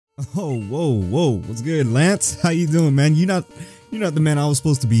Oh, whoa. What's good, Lance? How you doing, man? You're not the man I was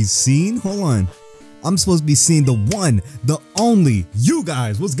supposed to be seeing. Hold on. I'm supposed to be seeing the one, the only, you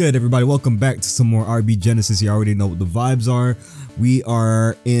guys. What's good, everybody? Welcome back to some more RBGenesis. You already know what the vibes are. We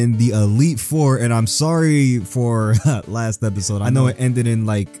are in the Elite Four, and I'm sorry for last episode. I know it ended in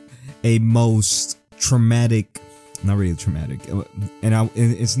like a most traumatic, not really traumatic, and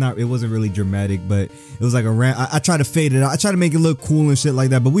it wasn't really dramatic, but it was like a rant. I try to fade it out. I try to make it look cool and shit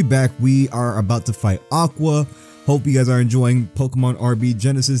like that, but we back. We are about to fight Aqua. Hope you guys are enjoying Pokemon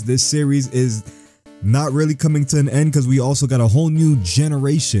RBGenesis. This series is not really coming to an end because we also got a whole new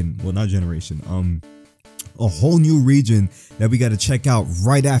generation. Well, not generation. A whole new region that we got to check out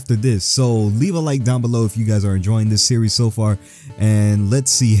right after this. So leave a like down below if you guys are enjoying this series so far. And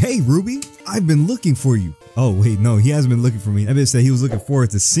let's see. Hey, Ruby, I've been looking for you. Oh, wait, no, he hasn't been looking for me. That bitch said he was looking forward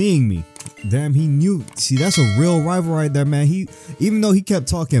to seeing me. Damn, he knew. See, that's a real rival right there, man. Even though he kept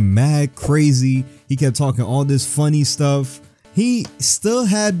talking mad crazy, he kept talking all this funny stuff, he still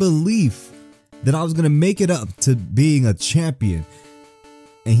had belief that I was going to make it up to being a champion.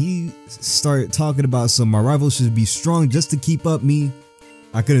 And he started talking about my rivals should be strong just to keep up me.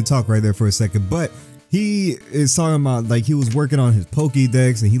 I couldn't talk right there for a second, but he is talking about like he was working on his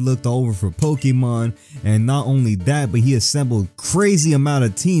Pokédex and he looked over for Pokemon. And not only that, but he assembled crazy amount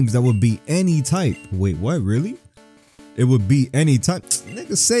of teams that would be any type. Wait, what? Really? It would be any type?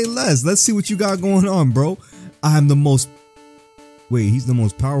 Nigga, say less. Let's see what you got going on, bro. I'm the most... Wait, he's the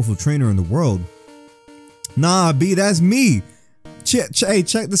most powerful trainer in the world. Nah, B, that's me. Hey,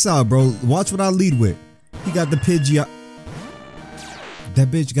 check this out, bro. Watch what I lead with. He got the Pidgeot. That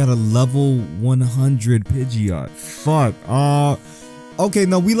bitch got a level 100 Pidgeot. Fuck. Okay,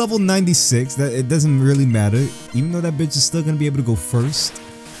 no, we level 96. It doesn't really matter. Even though that bitch is still gonna be able to go first.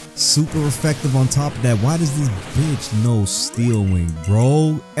 Super effective on top of that. Why does this bitch know Steel Wing,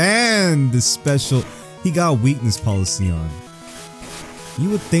 bro? And the special, he got weakness policy on. You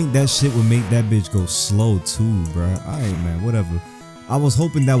would think that shit would make that bitch go slow too, bro. Alright, man, whatever. I was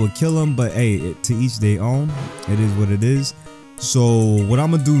hoping that would kill him, but hey, to each their own. It is what it is. So what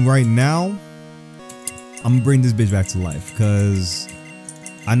I'm gonna do right now, I'm gonna bring this bitch back to life, because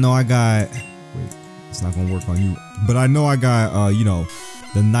I know I got, wait, it's not gonna work on you, but I know I got, you know,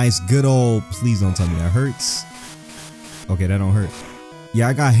 the nice good old, please don't tell me that hurts. Okay, that don't hurt. Yeah,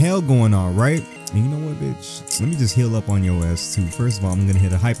 I got hell going on, right? And you know what, bitch? Let me just heal up on your ass too. First of all, I'm gonna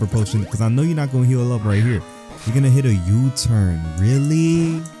hit a hyper potion because I know you're not gonna heal up right here. You're gonna hit a U-turn.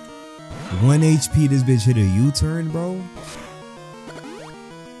 Really? 1 HP, this bitch hit a U-turn, bro?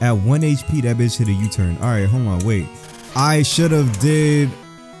 At 1 HP, that bitch hit a U-turn. Alright, hold on, wait. I should have did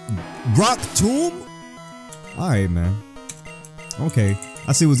Rock Tomb? Alright, man. Okay,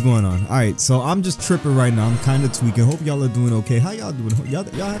 I see what's going on. Alright, so I'm just tripping right now. I'm kind of tweaking. Hope y'all are doing okay. How y'all doing? Y'all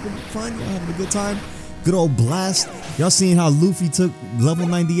having fun? Y'all having a good time? Good old blast. Y'all seen how Luffy took level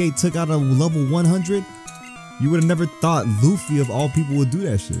 98, took out a level 100? You would have never thought Luffy of all people would do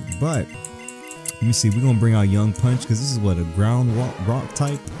that shit. But let me see. We're gonna bring out Young Punch because this is what, a ground rock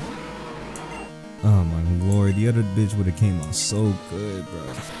type. Oh my lord, the other bitch would have came out so good,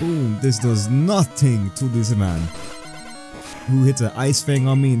 bro. Boom! This does nothing to this man who hits an ice fang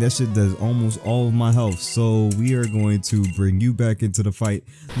on me, and that shit does almost all of my health. So we are going to bring you back into the fight,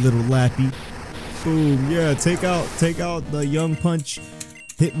 little Lappy. Boom! Yeah, take out the Young Punch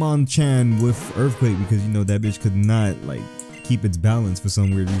Hitmonchan with Earthquake, because you know that bitch could not like keep its balance for some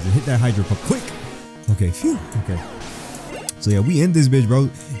weird reason. Hit that Hydro Pump quick. Okay, phew. Okay. So yeah, we in this bitch,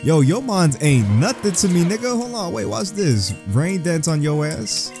 bro. Yo, your mons ain't nothing to me, nigga. Hold on, wait, watch this. Rain dance on your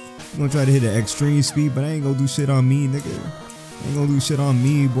ass. I'm gonna try to hit an extreme speed, but I ain't gonna do shit on me, nigga. Ain't gonna do shit on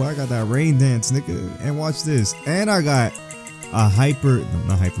me, boy. I got that rain dance, nigga. And watch this. And I got a not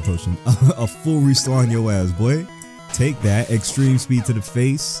hyper potion, a full restore on your ass, boy. Take that. Extreme speed to the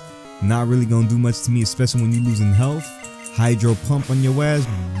face. Not really gonna do much to me, especially when you losing health. Hydro pump on your ass.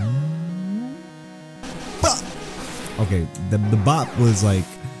 Okay, the bop was like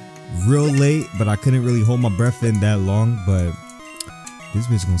real late, but I couldn't really hold my breath in that long. But this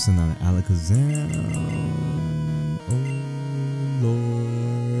bitch gonna send out an Alakazam. Oh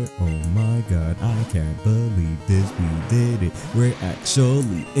lord, oh my god, I can't believe this, we did it. We're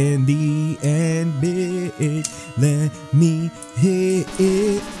actually in the end, bitch. Let me hit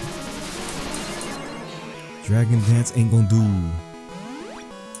it. Dragon Dance ain't gonna do.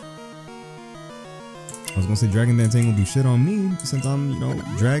 I was gonna say Dragon Dance ain't gonna do shit on me since I'm, you know,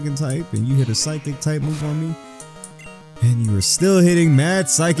 Dragon type and you hit a Psychic type move on me. And you were still hitting mad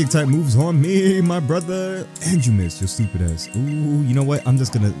Psychic type moves on me, my brother. And you missed, your stupid ass. Ooh, you know what? I'm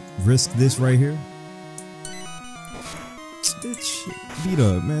just gonna risk this right here. bitch beat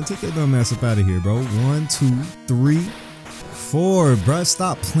up, man. Take that dumb ass up out of here, bro. 1, 2, 3, 4, bruh.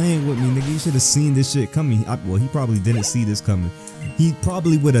 Stop playing with me, nigga. You should have seen this shit coming. Well, he probably didn't see this coming. He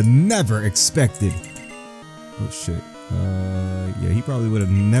probably would have never expected. Oh shit. Yeah, he probably would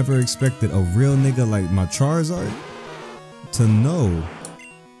have never expected a real nigga like my Charizard to know.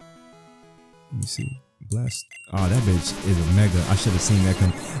 Let me see. Blast. Oh, that bitch is a mega. I should have seen that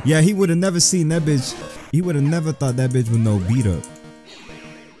come. Yeah, he would have never seen that bitch. He would have never thought that bitch would know beat up.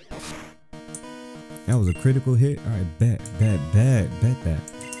 That was a critical hit. All right, bet that.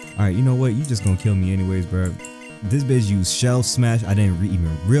 All right, you know what? You just gonna kill me anyways, bro. This bitch used Shell Smash. I didn't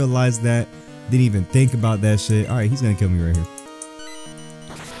even realize that. Didn't even think about that shit. All right, he's gonna kill me right here.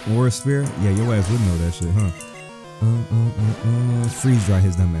 Aura Sphere? Yeah, your ass would know that shit, huh? Freeze dry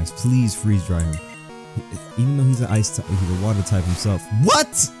his dumb ass. Please freeze dry him. Even though he's an ice type, he's a water type himself.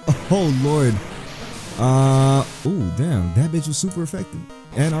 What? Oh lord. Oh damn, that bitch was super effective.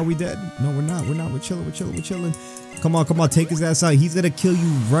 And are we dead? No, we're not. We're not. We're chilling. Come on, take his ass out. He's gonna kill you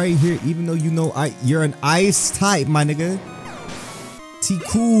right here, even though you know you're an ice type, my nigga.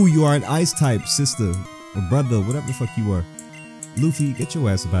 T-Cool, you are an ice type, sister or brother, whatever the fuck you are. Luffy, get your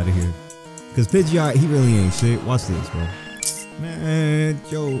ass up out of here. Cause Pidgeot, he really ain't shit. Watch this, bro. Man,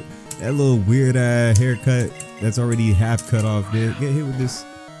 yo, that little weird haircut that's already half cut off, dude. Get hit with this.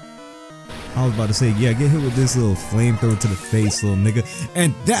 I was about to say, yeah, get hit with this little flamethrower to the face, little nigga.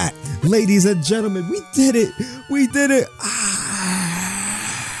 And that, ladies and gentlemen, we did it. We did it.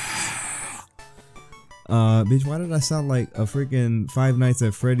 Bitch, why did I sound like a freaking Five Nights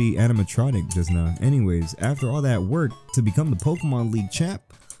at Freddy animatronic just now? Anyways, after all that work to become the Pokemon League champ,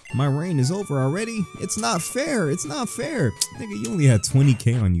 my reign is over already. It's not fair. It's not fair. Nigga, you only had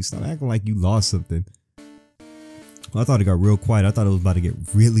 20k on you. Stop acting like you lost something. I thought it got real quiet. I thought it was about to get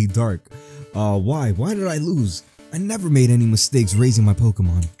really dark. Why? Why did I lose? I never made any mistakes raising my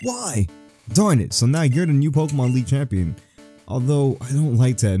Pokemon. Why? Darn it. So now you're the new Pokemon League champion. Although, I don't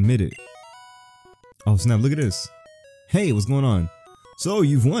like to admit it. Oh snap, look at this. Hey, what's going on? So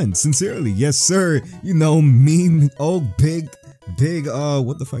you've won, sincerely. Yes sir. You know me. Oh big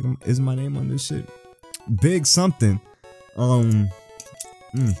what the fuck is my name on this shit? Big something. I'm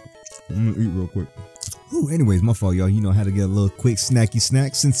gonna eat real quick. Ooh, anyways, my fault, y'all. You know how to get a little quick snacky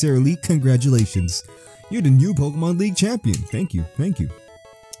snack. Sincerely, congratulations. You're the new Pokemon League champion. Thank you.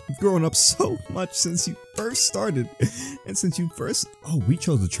 You've grown up so much since you first started. And since you first... Oh, we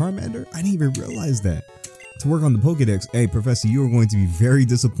chose a Charmander? I didn't even realize that. To work on the Pokedex. Hey, Professor, you are going to be very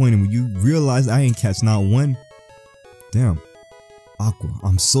disappointed when you realize I ain't catch not one. Damn. Aqua,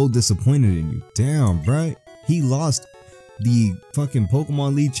 I'm so disappointed in you. Damn, bruh. He lost the fucking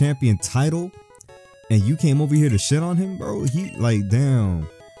Pokemon League champion title. And you came over here to shit on him, bro? He, like, damn.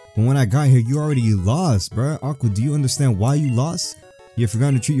 But when I got here, you already lost, bruh. Aqua, do you understand why you lost? You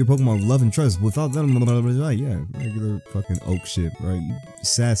forgot to treat your Pokemon with love and trust. Without them, yeah, regular fucking oak shit, right? You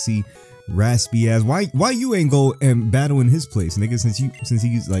sassy, raspy ass. Why you ain't go and battle in his place, nigga? Since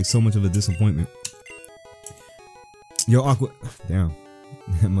he's like so much of a disappointment. Yo, Aqua, damn,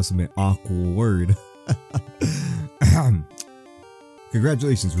 that must have been awkward.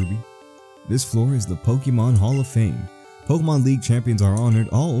 Congratulations, Ruby. This floor is the Pokemon Hall of Fame. Pokemon League champions are honored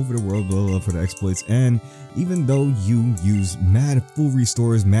all over the world for their exploits, and even though you use mad full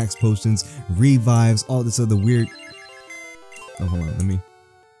restores, max potions, revives, all this other weird... Oh, hold on, let me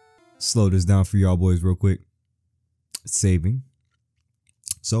slow this down for y'all boys real quick. Saving.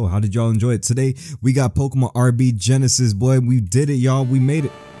 So, how did y'all enjoy it? Today, we got Pokemon RBGenesis, boy. We did it, y'all. We made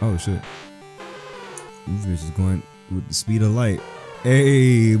it. Oh, shit. These bitches going with the speed of light.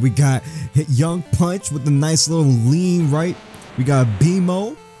 Hey, we got Young Punch with the nice little lean, right? We got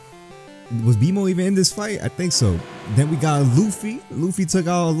Beemo. Was Beemo even in this fight? I think so. Then we got Luffy. Luffy took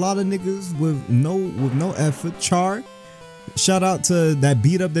out a lot of niggas with no effort. Char. Shout out to that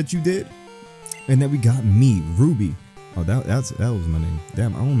beat up that you did. And then we got me, Ruby. Oh, that was my name.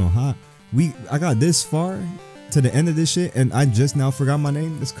 Damn, I don't know how I got this far to the end of this shit and I just now forgot my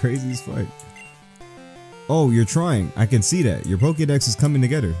name. That's crazy as fuck. Oh, you're trying. I can see that. Your Pokédex is coming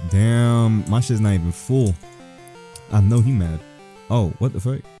together. Damn, my shit's not even full. I know he mad. Oh, what the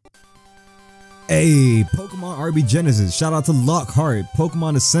fuck? Hey, Pokemon RBGenesis. Shout out to Lockhart.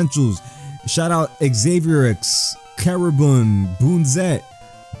 Pokemon Essentials. Shout out Xavier X, Caribun, Boonzette.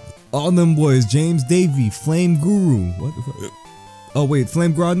 All them boys. James Davey, Flame Guru. What the fuck? Oh, wait.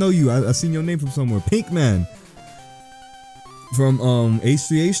 Flame Guru, I know you. I seen your name from somewhere. Pinkman. From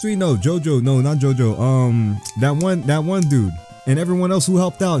H3? No, Jojo. No, not Jojo. That one dude. And everyone else who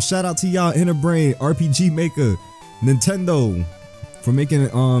helped out. Shout out to y'all, Innerbrain, RPG Maker, Nintendo for making you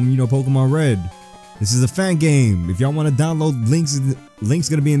know, Pokemon Red. This is a fan game. If y'all want to download, links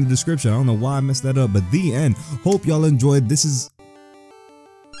gonna be in the description. I don't know why I messed that up, but the end. Hope y'all enjoyed. This is.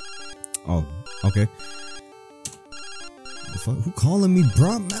 Oh, okay. Who calling me,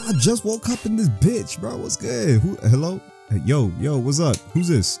 bro? Man, I just woke up in this bitch, bro. What's good? Hello? Hey, yo, what's up? Who's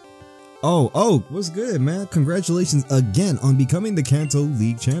this? Oh, what's good, man? Congratulations again on becoming the Kanto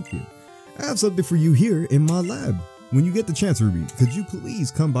League champion. I have something for you here in my lab. When you get the chance, Ruby, could you please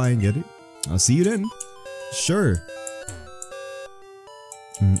come by and get it? I'll see you then. Sure.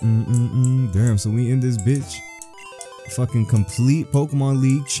 Damn, so we in this bitch. Fucking complete Pokemon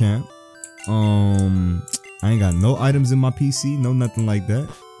League champ. I ain't got no items in my PC, no nothing like that.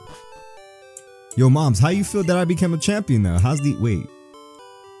 Yo, moms, how you feel that I became a champion now? Wait.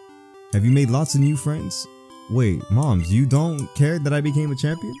 Have you made lots of new friends? Wait, moms, you don't care that I became a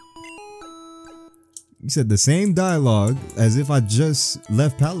champion? You said the same dialogue as if I just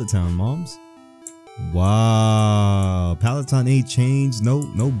left Pallet Town, moms. Wow, Pallet Town ain't changed.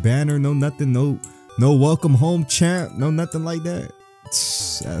 No banner, no nothing, no welcome home champ, no nothing like that.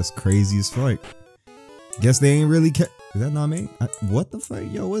 That's crazy as fuck. Guess they ain't really care. Is that not me? What the fuck?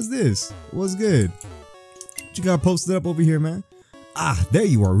 Yo, what's this? What's good? What you got posted up over here, man? Ah, there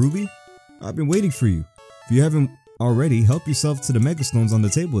you are, Ruby. I've been waiting for you. If you haven't already, help yourself to the Megastones on the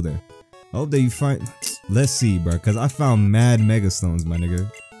table there. I hope that you find. Let's see, bro, because I found mad Megastones, my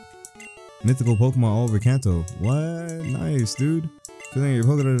nigga. Mythical Pokemon all over Kanto. What? Nice, dude. Feeling your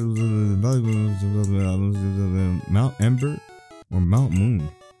Pokemon. Mount Ember or Mount Moon.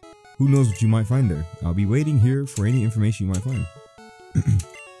 Who knows what you might find there? I'll be waiting here for any information you might find.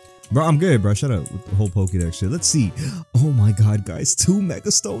 Bro, I'm good, bro. Shut up with the whole Pokédex shit. Let's see. Oh my god, guys. 2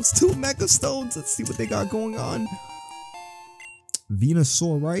 Megastones. 2 Megastones. Let's see what they got going on.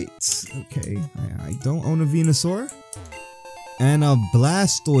 Venusaur, right? Okay. I don't own a Venusaur. And a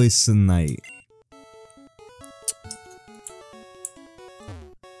Blastoise. And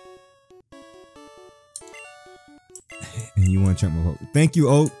you want to check my Poké. Thank you,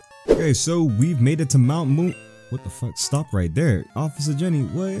 Oak. Okay, so we've made it to Mount Moon. What the fuck? Stop right there. Officer Jenny,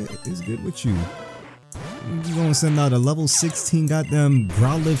 what is good with you? You gonna send out a level 16 goddamn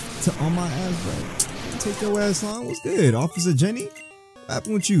Growlithe on my ass, bro? Take your ass on. What's good? Officer Jenny? What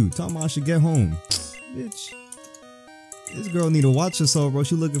happened with you? Tell me I should get home. Bitch. This girl need to watch herself, bro.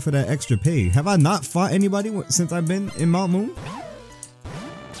 She looking for that extra pay. Have I not fought anybody since I've been in Mount Moon?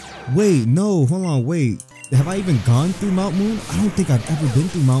 Wait, no. Hold on, wait. Have I even gone through Mount Moon? I don't think I've ever been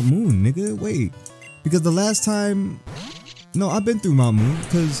through Mount Moon, nigga. Wait. Because the last time... No, I've been through Mount Moon.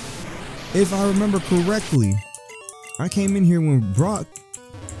 Because if I remember correctly, I came in here when Brock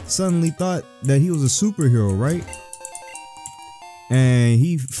suddenly thought that he was a superhero, right? And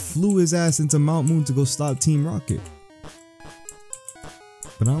he flew his ass into Mount Moon to go stop Team Rocket.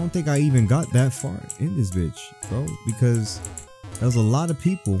 But I don't think I even got that far in this bitch, bro. Because there's a lot of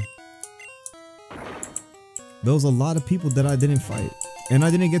people... There was a lot of people that I didn't fight. And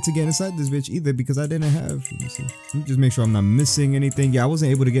I didn't get to get inside this bitch either because I didn't have... Let me see. Let me just make sure I'm not missing anything. Yeah, I wasn't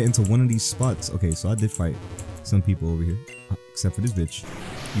able to get into one of these spots. Okay, so I did fight some people over here. Except for this bitch.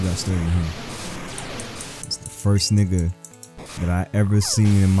 You got staring at him. It's the first nigga that I ever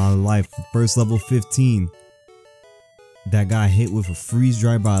seen in my life. First level 15. That got hit with a freeze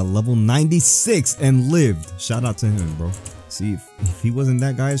dry by a level 96 and lived. Shout out to him, bro. See, if he wasn't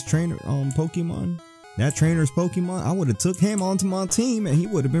that guy's trainer Pokemon... That trainer's Pokemon, I would have took him onto my team and he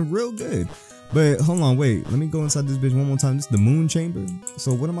would have been real good. But hold on, wait. Let me go inside this bitch one more time. This is the Moon Chamber.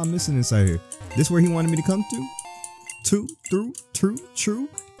 So what am I missing inside here? This where he wanted me to come to? True,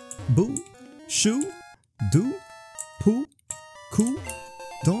 boo, shoe, do, poo, cool,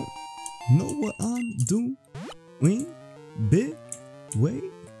 don't know what I'm doing. Bit, wait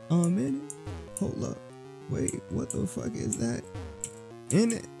a minute. Hold up. Wait, what the fuck is that?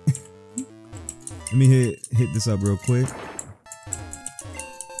 In it. Let me hit this up real quick.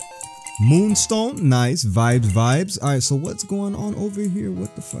 Moonstone, nice. Vibes. Alright, so what's going on over here?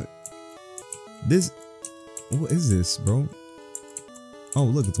 What the fuck? What is this, bro? Oh,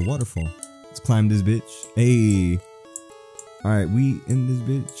 look, it's a waterfall. Let's climb this bitch. Hey. Alright, we in this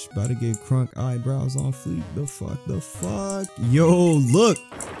bitch. About to get crunk eyebrows on fleek. The fuck? Yo, look.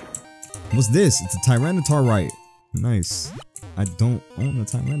 What's this? It's a Tyranitar, right? Nice. I don't own a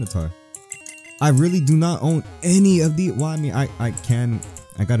Tyranitar. I really do not own any of the... Well, I mean, I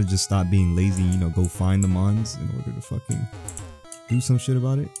gotta just stop being lazy, you know, go find the mons in order to fucking do some shit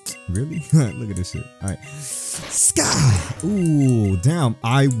about it. Really? Look at this shit. Alright. Sky! Ooh, damn.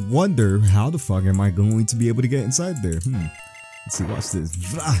 I wonder how the fuck am I going to be able to get inside there? Let's see, watch this.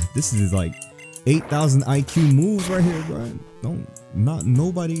 This is like 8,000 IQ moves right here, bro. Not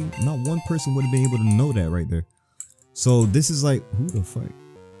one person would have been able to know that right there. So this is like, who the fuck?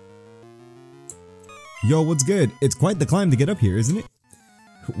 Yo, what's good? It's quite the climb to get up here, isn't it?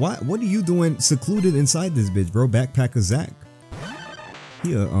 What are you doing secluded inside this bitch, bro? Backpacker Zach.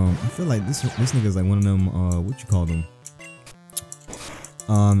 Yeah, I feel like this nigga's like one of them, what you call them?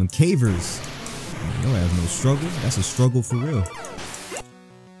 Cavers. Yo, has no struggle. That's a struggle for real.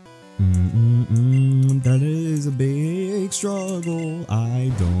 That is a big struggle.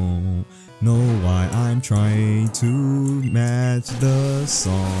 I don't know why I'm trying to match the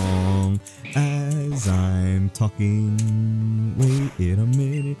song as I'm talking. Wait a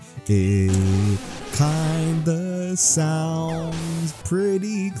minute, it kinda sounds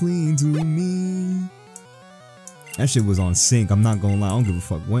pretty clean to me. That shit was on sync. I'm not gonna lie. I don't give a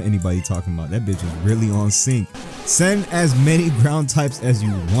fuck what anybody talking about. That bitch was really on sync. Send as many ground types as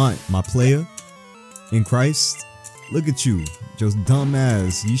you want, my player. In Christ. Look at you. Just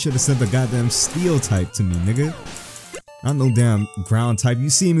dumbass. You should have sent the goddamn steel type to me, nigga. Not no damn ground type. You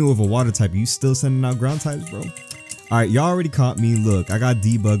see me with a water type. You still sending out ground types, bro? Alright, y'all already caught me. Look, I got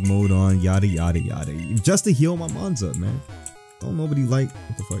debug mode on. Yada, yada, yada. Just to heal my mons up, man. Don't nobody like,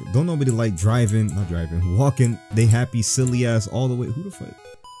 what the fuck? Don't nobody like walking, they happy, silly ass all the way. Who the fuck?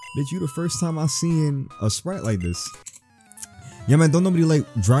 Bitch, you the first time I seen a sprite like this. Yeah, man, don't nobody like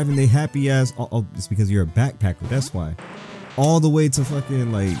driving they happy ass. Oh, it's because you're a backpacker, that's why. All the way to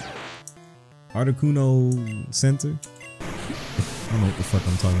fucking like Articuno Center. I don't know what the fuck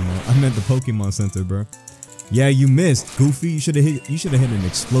I'm talking about. I meant the Pokemon Center, bro. Yeah, you missed, Goofy. You should have hit an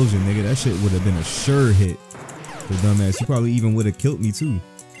explosion, nigga. That shit would have been a sure hit. The dumbass, you probably even would have killed me too.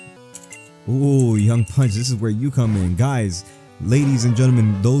 Ooh, Young Punch, this is where you come in. Guys, ladies and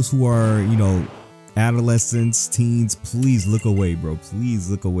gentlemen, those who are, you know, adolescents, teens, please look away, bro. Please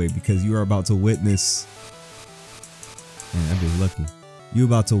look away, because you are about to witness, man, that bitch lucky. You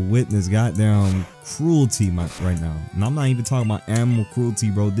about to witness goddamn cruelty right now. And I'm not even talking about animal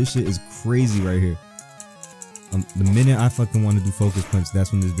cruelty, bro. This shit is crazy right here. The minute I fucking want to do focus punch,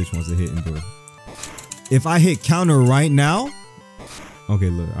 that's when this bitch wants to hit and do it. If I hit counter right now, okay,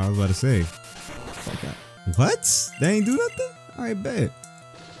 look, I was about to say, fuck that. What? They ain't do nothing? Alright, bet.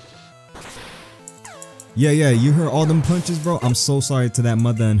 Yeah, you heard all them punches, bro. I'm so sorry to that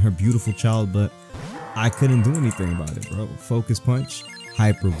mother and her beautiful child, but I couldn't do anything about it, bro. Focus punch,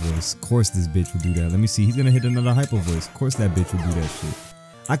 hyper voice. Of course this bitch will do that. Let me see. He's gonna hit another hyper voice. Of course that bitch will do that shit.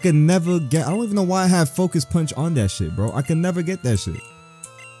 I could never get, I don't even know why I have focus punch on that shit, bro. I could never get that shit.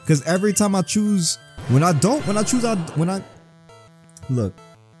 Because every time I choose, when I don't want to choose, I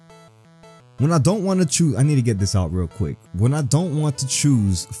need to get this out real quick. When I don't want to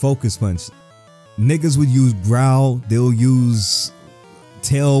choose focus punch, niggas would use growl, they'll use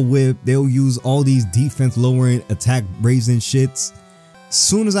tail whip, they'll use all these defense lowering, attack raising shits.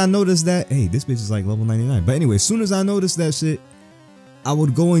 Soon as I noticed that, hey, this bitch is like level 99. But anyway, as soon as I noticed that shit, I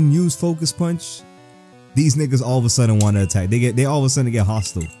would go and use focus punch. These niggas all of a sudden want to attack. They all of a sudden get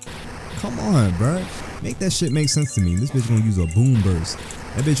hostile. Come on, bro. Make that shit make sense to me. This bitch gonna use a boom burst.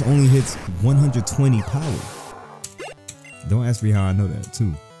 That bitch only hits 120 power. Don't ask me how I know that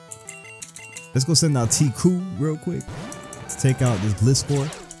too. Let's go send out T-Coup real quick. Let's take out this Blisscore.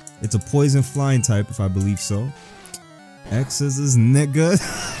 It's a poison flying type, if I believe so. X is this nigga.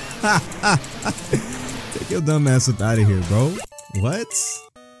 Take your dumb ass up out of here, bro. What?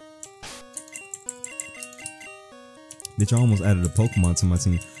 Bitch, I almost added a Pokemon to my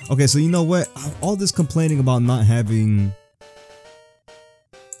team. Okay, so you know what? All this complaining about not having...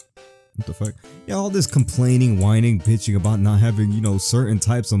 What the fuck? Yeah, all this complaining, whining, bitching about not having, you know, certain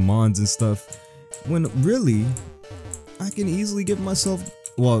types of mons and stuff. When really, I can easily give myself...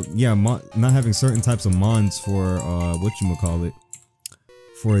 Well, yeah, not having certain types of mons for, whatchamacallit,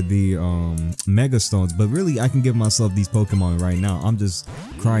 for the, Mega Stones. But really, I can give myself these Pokemon right now. I'm just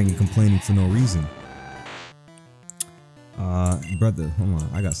crying and complaining for no reason. Brother, hold on.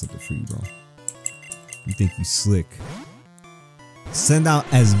 I got something for you, bro. You think you slick. Send out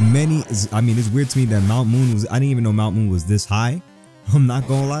as many as, I mean, it's weird to me that Mount Moon was, I didn't even know Mount Moon was this high. I'm not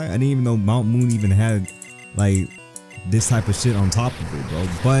gonna lie. I didn't even know Mount Moon even had, like, this type of shit on top of it, bro.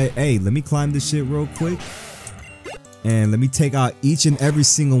 But, hey, let me climb this shit real quick. And let me take out each and every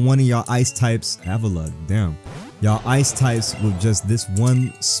single one of y'all ice types. Have a luck. Damn. Y'all ice types with just this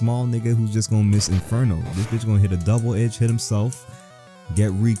one small nigga who's just gonna miss Inferno. This bitch gonna hit a double edge hit himself,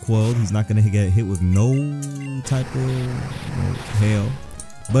 get recoiled. He's not gonna get hit with no type of hail,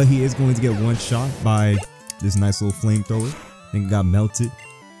 but he is going to get one shot by this nice little flamethrower. Nigga got melted.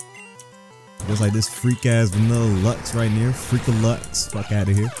 Just like this freak ass vanilla Lux right here. Freak of Lux. Fuck out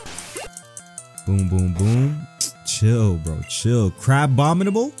of here. Boom, boom, boom. Chill, bro. Chill. Crab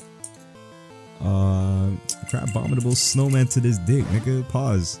Abominable? Crab Abominable snowman to this dick, nigga.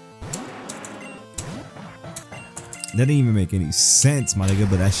 Pause. That didn't even make any sense, my nigga,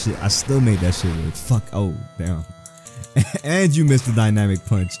 but that shit, I still made that shit work. Fuck. Oh, damn. And you missed the dynamic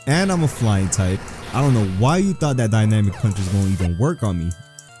punch. And I'm a flying type. I don't know why you thought that dynamic punch was going to even work on me.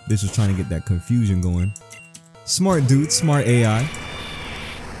 Bitch was trying to get that confusion going. Smart dude, smart AI.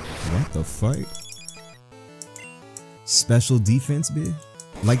 What the fuck? Special defense, bitch?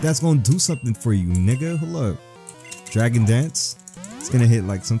 Like that's gonna do something for you, nigga. Hold up. Dragon Dance. It's gonna hit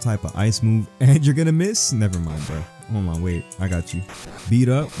like some type of ice move and you're gonna miss? Never mind, bro. Hold on, wait. I got you. Beat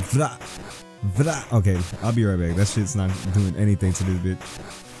up. Vra. Vra. Okay, I'll be right back. That shit's not doing anything to this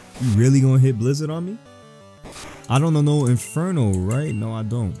bitch. You really gonna hit Blizzard on me? I don't know no Inferno, right? No, I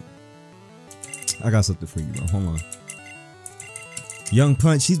don't. I got something for you, bro. Hold on. Young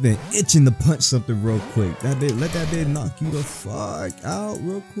Punch, he's been itching to punch something real quick. That bit, let that bit knock you the fuck out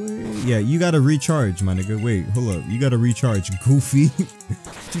real quick. Yeah, you gotta recharge, my nigga. Wait, hold up. You gotta recharge, goofy.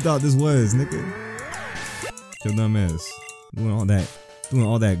 What you thought this was, nigga? Your dumb ass. Doing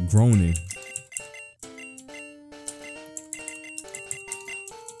all that groaning.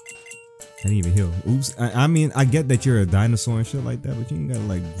 I didn't even heal. Oops. I mean, I get that you're a dinosaur and shit like that, but you ain't gotta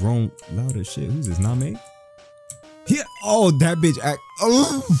like groan loud as shit. Who's this? Name? Yeah. Oh, that bitch act.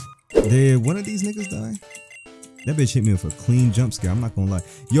 Oh. Did one of these niggas die? That bitch hit me with a clean jump scare. I'm not gonna lie.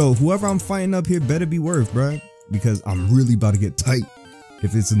 Yo, whoever I'm fighting up here better be worth, bruh. Because I'm really about to get tight.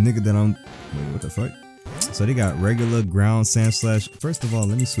 If it's a nigga that I'm. Wait, what the fuck? So they got regular, ground, sand slash. First of all,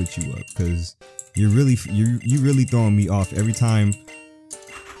 let me switch you up because you really throwing me off every time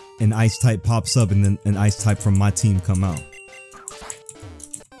an ice type pops up and then an ice type from my team come out.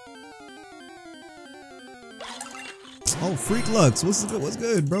 Oh, Freak Lux, what's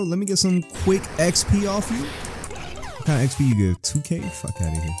good, bro? Let me get some quick XP off you. What kind of XP you give? 2K? Fuck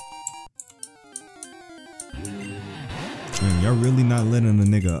out of here. Man, y'all really not letting a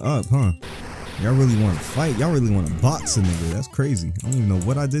nigga up, huh? Y'all really want to fight? Y'all really want to box a nigga? That's crazy. I don't even know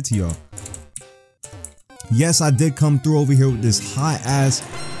what I did to y'all. Yes, I did come through over here with this hot ass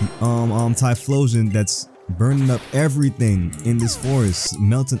Typhlosion that's burning up everything in this forest,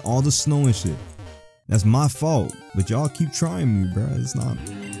 melting all the snow and shit. That's my fault, but y'all keep trying me, bro. It's not.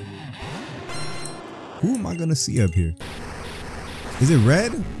 Who am I gonna see up here? Is it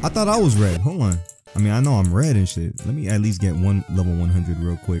red? I thought I was red. Hold on. I mean, I know I'm red and shit. Let me at least get one level 100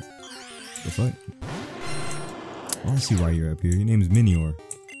 real quick. The fuck? I don't see why you're up here. Your name is Minior.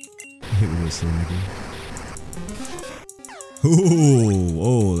 Hit with this little nigga.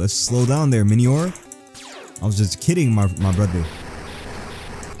 Oh, let's slow down there, Minior. I was just kidding, my brother.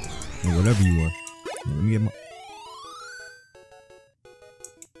 Or whatever you are. Let me get my.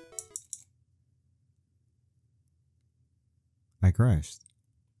 I crashed.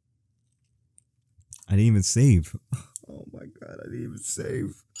 I didn't even save. Oh my god, I didn't even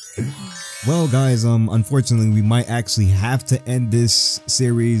save. Well, guys, unfortunately, we might actually have to end this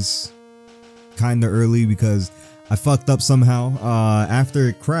series kinda early because I fucked up somehow. After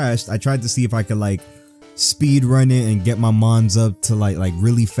it crashed, I tried to see if I could like speed run it and get my mons up to like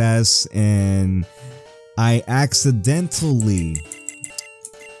really fast, and I accidentally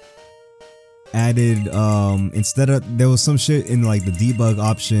added instead of, there was some shit in like the debug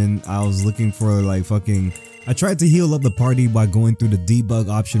option. I was looking for like fucking, I tried to heal up the party by going through the debug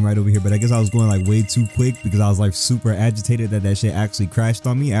option right over here, but I guess I was going like way too quick because I was like super agitated that shit actually crashed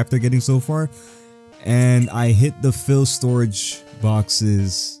on me after getting so far. And I hit the fill storage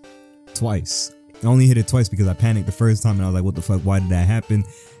boxes twice. I only hit it twice because I panicked the first time and I was like, what the fuck, why did that happen?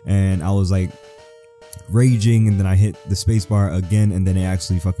 And I was like raging, and then I hit the spacebar again, and then it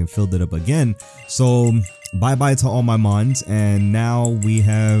actually fucking filled it up again. So bye bye to all my mons, and now we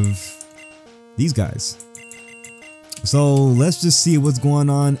have these guys. So let's just see what's going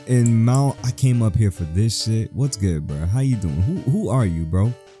on in Mount. I came up here for this shit. What's good, bro? How you doing? Who are you,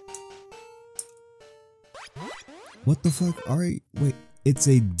 bro? What the fuck? Alright, wait. It's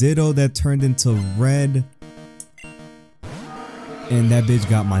a Ditto that turned into red. And that bitch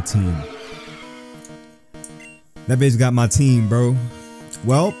got my team. That bitch got my team, bro.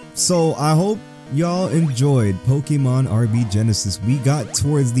 Well, so I hope y'all enjoyed Pokemon RBGenesis. We got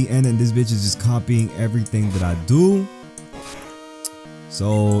towards the end and this bitch is just copying everything that I do.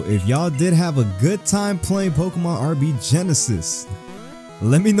 So if y'all did have a good time playing Pokemon RBGenesis,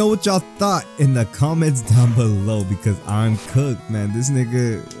 let me know what y'all thought in the comments down below, because I'm cooked, man. This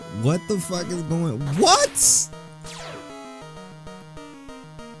nigga, what the fuck is going? What?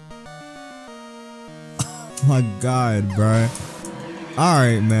 Oh my god, bro.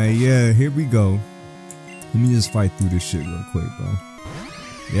 Alright, man. Yeah, here we go. Let me just fight through this shit real quick, bro.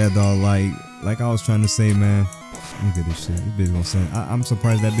 Yeah, dog. Like I was trying to say, man. Look at this shit. This bitch gonna send. I'm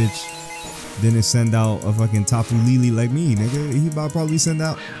surprised that bitch didn't send out a fucking Tapu Lele like me, nigga. He about to probably send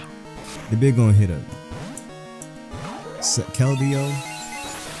out. The bitch gonna hit up. Keldeo.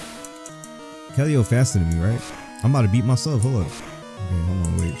 Keldeo faster than me, right? I'm about to beat myself. Hold up. Okay, hold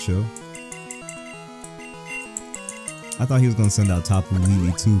on. Wait, chill. I thought he was gonna send out Tapu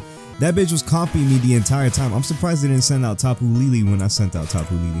Lele too. That bitch was copying me the entire time. I'm surprised they didn't send out Tapu Lele when I sent out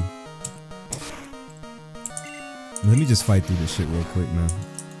Tapu Lele. Let me just fight through this shit real quick, man.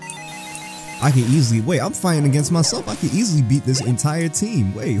 I can easily wait. I'm fighting against myself. I can easily beat this entire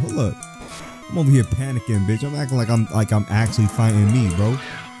team. Wait, hold up. I'm over here panicking, bitch. I'm acting like I'm actually fighting me, bro.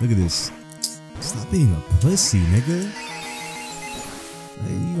 Look at this. Stop being a pussy, nigga.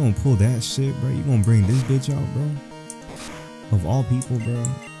 Hey, you gonna pull that shit, bro? You gonna bring this bitch out, bro? Of all people, bro.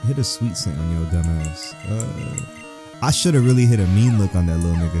 Hit a sweet scent on your dumb ass. I should have really hit a mean look on that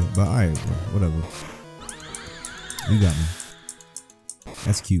little nigga. But alright, bro. Whatever. You got me.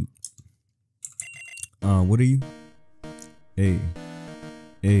 That's cute. What are you? Hey.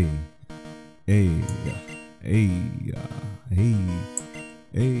 Hey. Hey.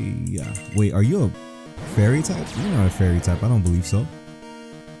 Wait, are you a fairy type? You're not a fairy type. I don't believe so.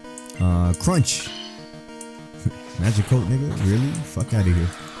 Crunch. Magic coat, nigga? Really? Fuck out of here.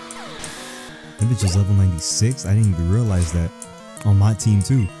 That bitch is level 96. I didn't even realize that. On my team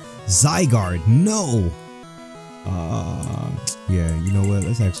too. Zygarde, no. Yeah, you know what?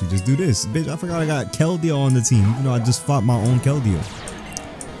 Let's actually just do this. Bitch, I forgot I got Keldeo on the team. Even though I just fought my own Keldeo.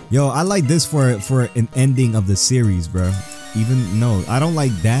 Yo, I like this for an ending of the series, bro. Even no, I don't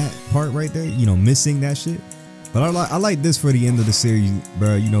like that part right there. You know, missing that shit. But I like this for the end of the series,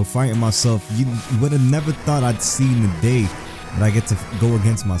 bro. You know, fighting myself. You would have never thought I'd seen the day that I get to go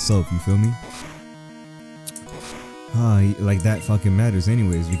against myself. You feel me? Like that fucking matters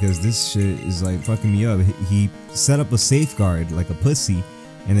anyways, because this shit is like fucking me up. He set up a safeguard like a pussy,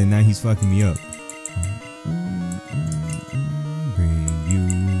 and then now he's fucking me up. Bring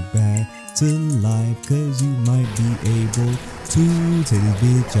you back to life, cause you might be able to take this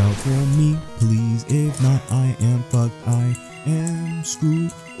bitch out for me, please. If not, I am fucked. I am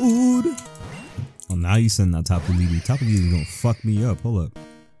screwed. Oh, now you sending out Tapu Lele. Tapu Lele gonna fuck me up. Hold up.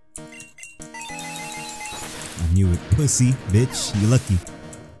 I knew it. Pussy, bitch. You lucky.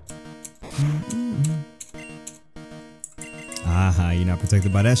 Aha, you're not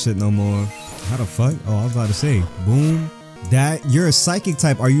protected by that shit no more. How the fuck? Oh, I was about to say. Boom. That, you're a psychic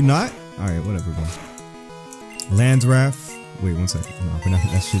type, are you not? Alright, whatever, bro. Landraff. Wait, 1 second. No, but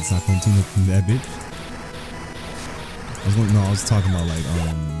that shit's not continue from that bitch. I was talking about like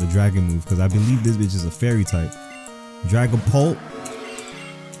the dragon move, because I believe this bitch is a fairy type. Dragapult.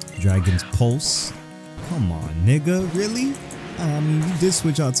 Dragon's Pulse. Come on, nigga, really? I mean, you did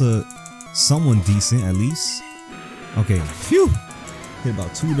switch out to someone decent at least. Okay, phew. Hit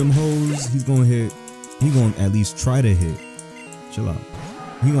about 2 of them hoes. He's gonna hit. He gonna at least try to hit. Chill out.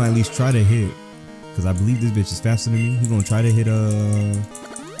 He gonna at least try to hit. Cause I believe this bitch is faster than me. He gonna try to hit a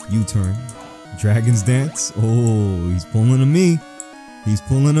U-turn. Dragon's Dance. Oh, he's pulling on me. He's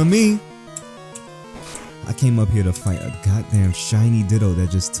pulling on me. I came up here to fight a goddamn shiny Ditto that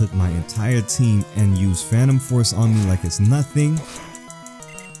just took my entire team and used Phantom Force on me like it's nothing.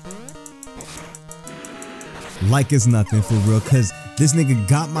 Like it's nothing for real. Cause this nigga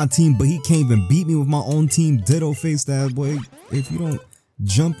got my team, but he can't even beat me with my own team. Ditto face that boy. If you don't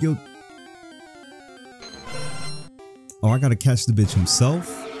jump your... Oh, I gotta catch the bitch himself?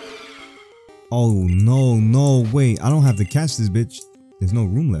 Oh, no, wait. I don't have to catch this bitch. There's no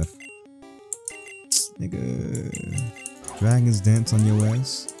room left. Nigga. Dragon's Dance on your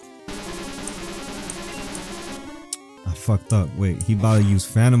ass. I fucked up. Wait, he about to use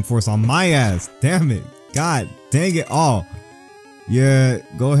Phantom Force on my ass. Damn it. God dang it. Oh. Yeah,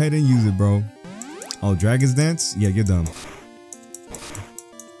 go ahead and use it, bro. Oh, Dragon's Dance? Yeah, you're dumb.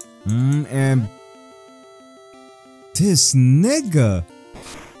 And... this nigga.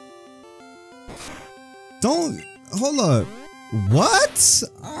 Don't hold up. What?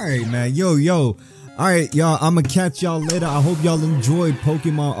 Alright, man. Yo. Alright, y'all. I'ma catch y'all later. I hope y'all enjoyed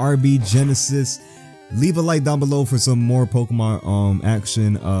Pokemon RBGenesis. Leave a like down below for some more Pokemon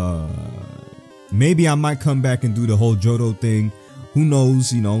action. Maybe I might come back and do the whole Johto thing. Who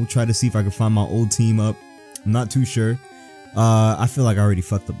knows, you know, try to see if I can find my old team up. I'm not too sure. I feel like I already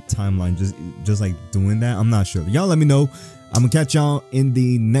fucked up the timeline just like doing that. I'm not sure. Y'all let me know. I'm gonna catch y'all in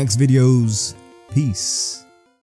the next videos. Peace.